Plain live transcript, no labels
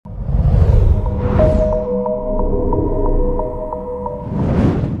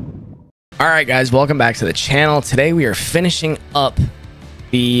All right, guys, welcome back to the channel. Today we are finishing up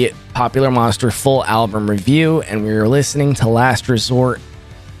the Popular Monster full album review, and we are listening to Last Resort.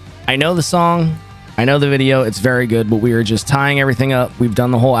 I know the song, I know the video, it's very good, but we are just tying everything up. We've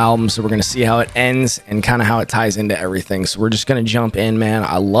done the whole album, so we're going to see how it ends and kind of how it ties into everything. So we're just going to jump in, man.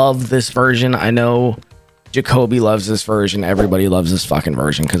 I love this version. I know Jacoby loves this version. Everybody loves this fucking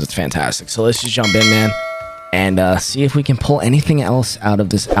version because it's fantastic. So let's just jump in, man, and see if we can pull anything else out of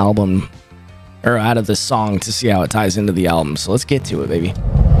this album, or out of this song, to see how it ties into the album. So let's get to it, baby.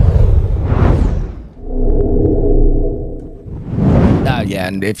 Yeah,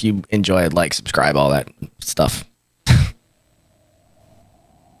 and if you enjoy it, like, subscribe, all that stuff.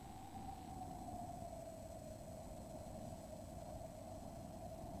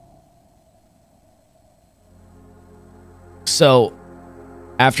 So,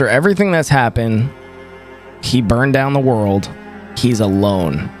 after everything that's happened, he burned down the world. He's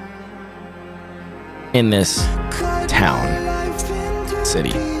alone in this town,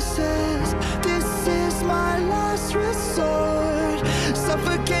 city.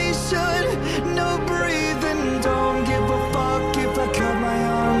 No breathing, don't give a fuck if I cut my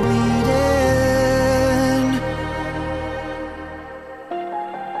arm bleeding.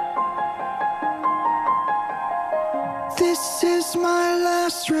 This is my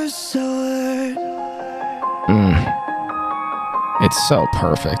last resort. It's so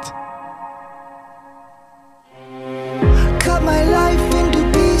perfect. Cut my life into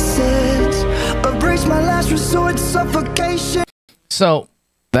pieces, embrace my last resort, suffocation. So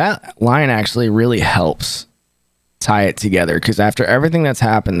that line actually really helps tie it together, because after everything that's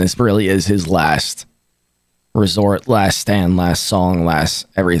happened, this really is his last resort, last stand, last song, last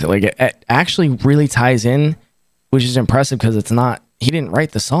everything. Like, it actually really ties in, which is impressive, because it's not, he didn't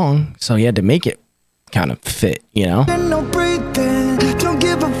write the song, so he had to make it kind of fit, you know? No breathing, don't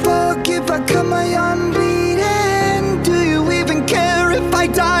give a fuck if I cut my arm bleeding. Do you even care if I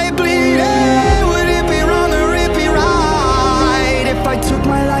die bleeding? Would it be wrong or it be right if I took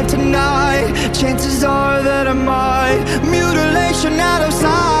my life tonight? Chances are that I might. Mutilation out of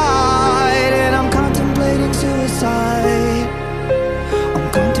sight, and I'm contemplating suicide.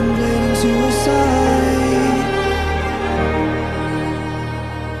 I'm contemplating suicide,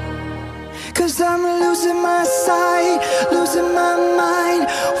 'cause I'm losing my sight, losing my mind.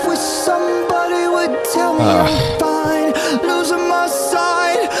 Wish somebody would tell me I'm fine. Losing my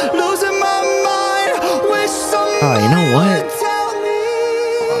sight, losing my mind. Wish somebody you know what? would tell me.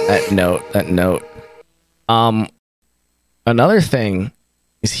 That note. Another thing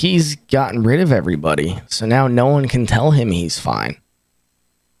is he's gotten rid of everybody, so now no one can tell him he's fine.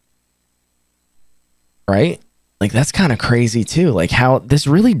 Right? Like, that's kind of crazy too. Like, how this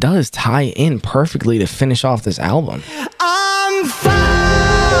really does tie in perfectly to finish off this album. I'm fine.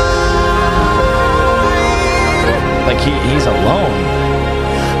 Like, he's alone.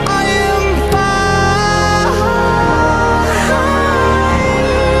 I am fine.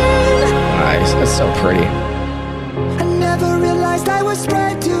 Nice. That's so pretty. I never realized I was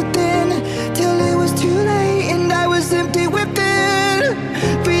spread too thin, till it was too late and I was empty within,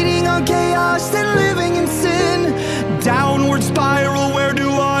 feeding on chaos and living in sin. Downward spiral, where do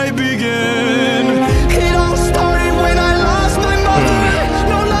I begin? It all started when I lost my mother.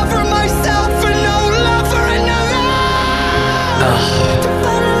 No love for myself and no love for another. To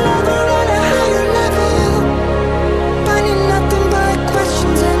find a lover on a higher level, finding nothing but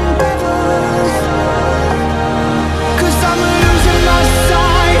questions and devils. 'Cause I'm losing my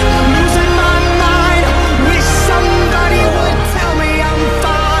sight, losing my mind. Wish somebody would tell me I'm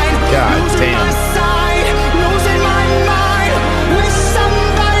fine. God Losing damn. my sight, losing my mind. Wish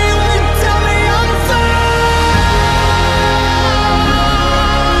somebody would tell me I'm fine.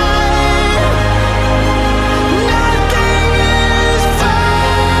 Nothing is fine.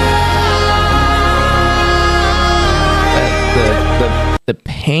 The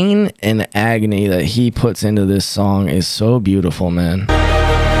pain and agony that he puts into this song is so beautiful, man.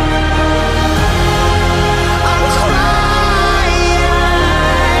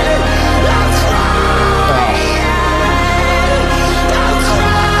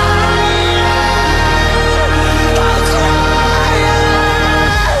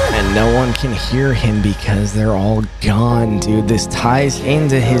 And no one can hear him because they're all gone, dude. This ties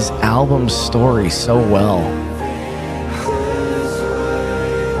into his album story so well.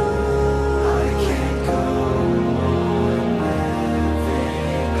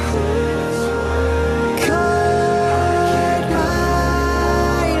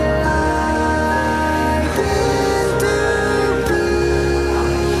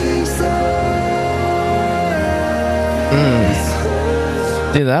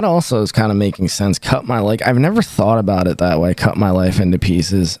 Dude, that also is kind of making sense. Cut my, like, I've never thought about it that way. Cut my life into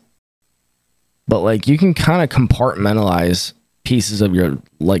pieces. But, like, you can kind of compartmentalize pieces of your,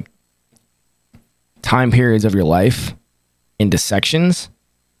 like, time periods of your life into sections.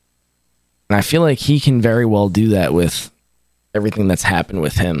 And I feel like he can very well do that with everything that's happened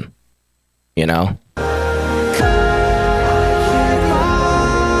with him, you know?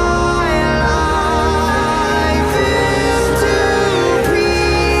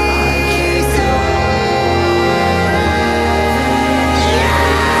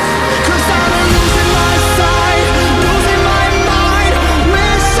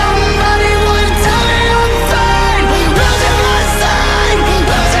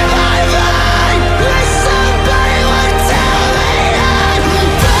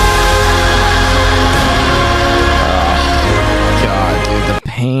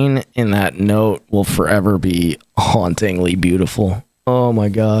 Pain in that note will forever be hauntingly beautiful. Oh my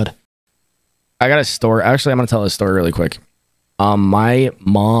god. I got a story. Actually, I'm gonna tell this story really quick. My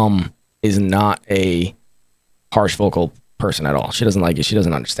mom is not a harsh vocal person at all. She doesn't like it. She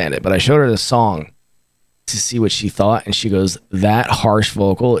doesn't understand it. But I showed her the song to see what she thought, and she goes, that harsh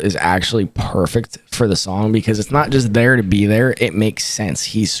vocal is actually perfect for the song because it's not just there to be there. It makes sense.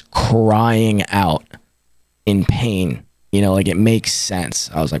 He's crying out in pain. You know, like, it makes sense.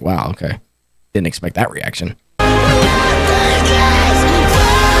 I was like, wow, okay. Didn't expect that reaction.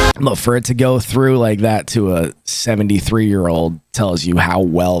 But for it to go through like that to a 73-year-old tells you how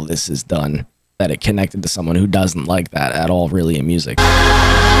well this is done, that it connected to someone who doesn't like that at all, really, in music.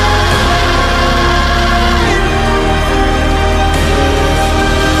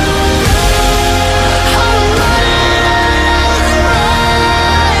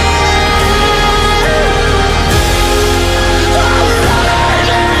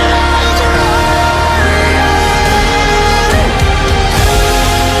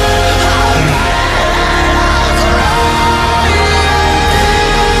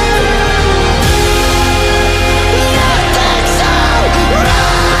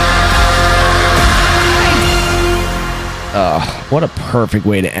 What a perfect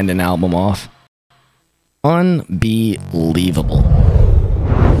way to end an album off. Unbelievable.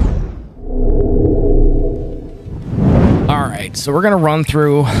 All right, so we're going to run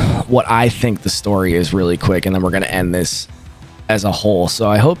through what I think the story is really quick, and then we're going to end this as a whole. So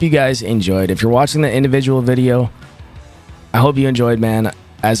I hope you guys enjoyed. If you're watching the individual video, I hope you enjoyed, man.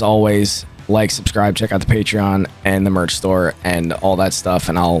 As always, like, subscribe, check out the Patreon and the merch store and all that stuff,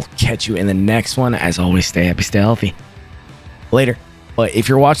 and I'll catch you in the next one. As always, stay happy, stay healthy. Later. But if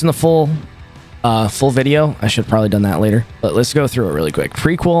you're watching the full video, I should have probably done that later, but let's go through it really quick.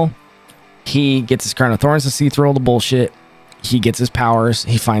 Prequel, he gets his crown of thorns to see through all the bullshit. He gets his powers.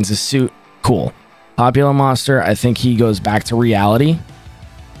 He finds his suit. Cool. Popular Monster, I think he goes back to reality,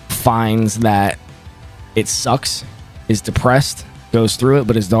 finds that it sucks, is depressed, goes through it,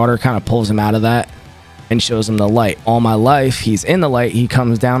 but his daughter kind of pulls him out of that and shows him the light. All my life, he's in the light. He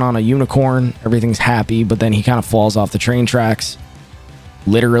comes down on a unicorn. Everything's happy, but then he kind of falls off the train tracks,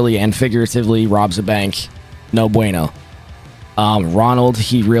 literally and figuratively, robs a bank. No bueno. Ronald,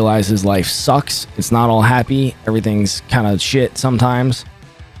 he realizes life sucks. It's not all happy. Everything's kind of shit sometimes.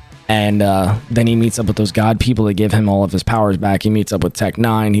 And then he meets up with those god people that give him all of his powers back. He meets up with Tech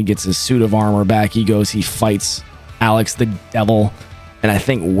 9. He gets his suit of armor back. He goes, he fights Alex the devil, and I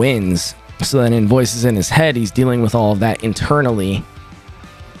think wins. So then in voices in his head, he's dealing with all of that internally.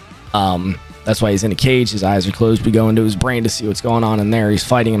 That's why he's in a cage. His eyes are closed. We go into his brain to see what's going on in there. He's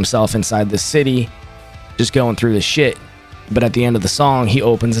fighting himself inside the city, just going through the shit. But at the end of the song, he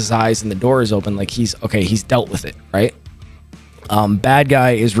opens his eyes and the door is open. Like, he's okay. He's dealt with it, right? Bad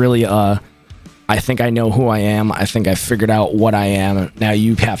guy is really, I think I know who I am. I think I figured out what I am. Now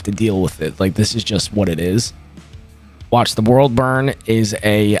you have to deal with it. Like, this is just what it is. Watch the World Burn is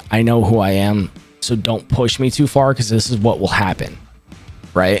a, I know who I am, so don't push me too far because this is what will happen,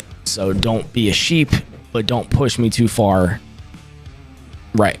 right? So don't be a sheep, but don't push me too far,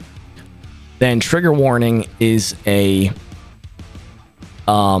 right? Then Trigger Warning is a,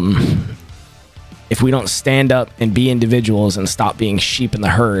 if we don't stand up and be individuals and stop being sheep in the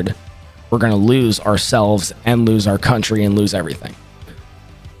herd, we're going to lose ourselves and lose our country and lose everything.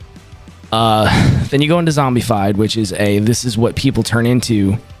 Then you go into Zombified, which is a, this is what people turn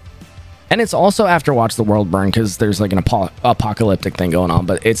into. And it's also after Watch the World Burn, because there's like an apocalyptic thing going on.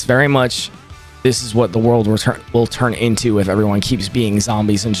 But it's very much, this is what the world will turn into if everyone keeps being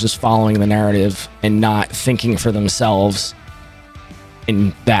zombies and just following the narrative and not thinking for themselves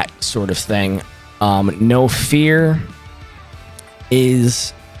in that sort of thing. No Fear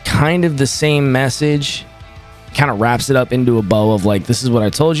is kind of the same message, kind of wraps it up into a bow of like, this is what I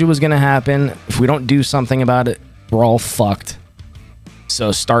told you was going to happen. If we don't do something about it, we're all fucked.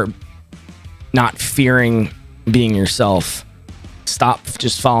 So start not fearing being yourself. Stop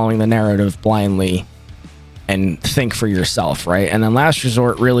just following the narrative blindly and think for yourself, right? And then Last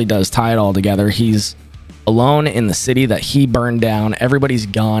Resort really does tie it all together. He's alone in the city that he burned down. Everybody's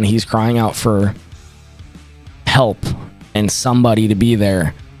gone. He's crying out for help and somebody to be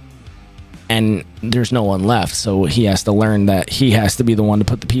there. And there's no one left. So he has to learn that he has to be the one to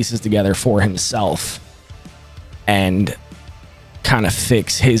put the pieces together for himself and kind of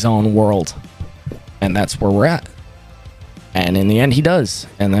fix his own world. And that's where we're at. And in the end, he does.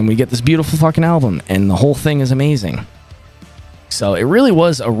 And then we get this beautiful fucking album. And the whole thing is amazing. So it really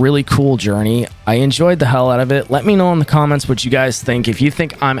was a really cool journey. I enjoyed the hell out of it. Let me know in the comments what you guys think. If you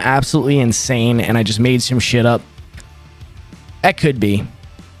think I'm absolutely insane and I just made some shit up, that could be.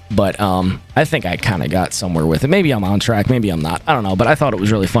 But I think I kind of got somewhere with it. Maybe I'm on track. Maybe I'm not. I don't know. But I thought it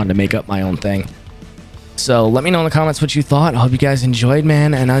was really fun to make up my own thing. So let me know in the comments what you thought. I hope you guys enjoyed,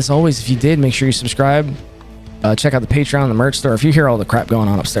 man. And as always, if you did, make sure you subscribe. Check out the Patreon, the merch store. If you hear all the crap going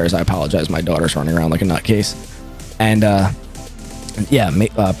on upstairs, I apologize. My daughter's running around like a nutcase. And yeah,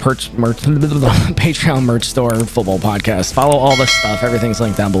 Patreon, merch store, football podcast. Follow all this stuff. Everything's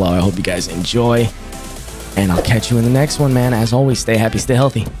linked down below. I hope you guys enjoy. And I'll catch you in the next one, man. As always, stay happy, stay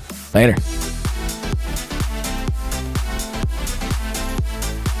healthy. Later.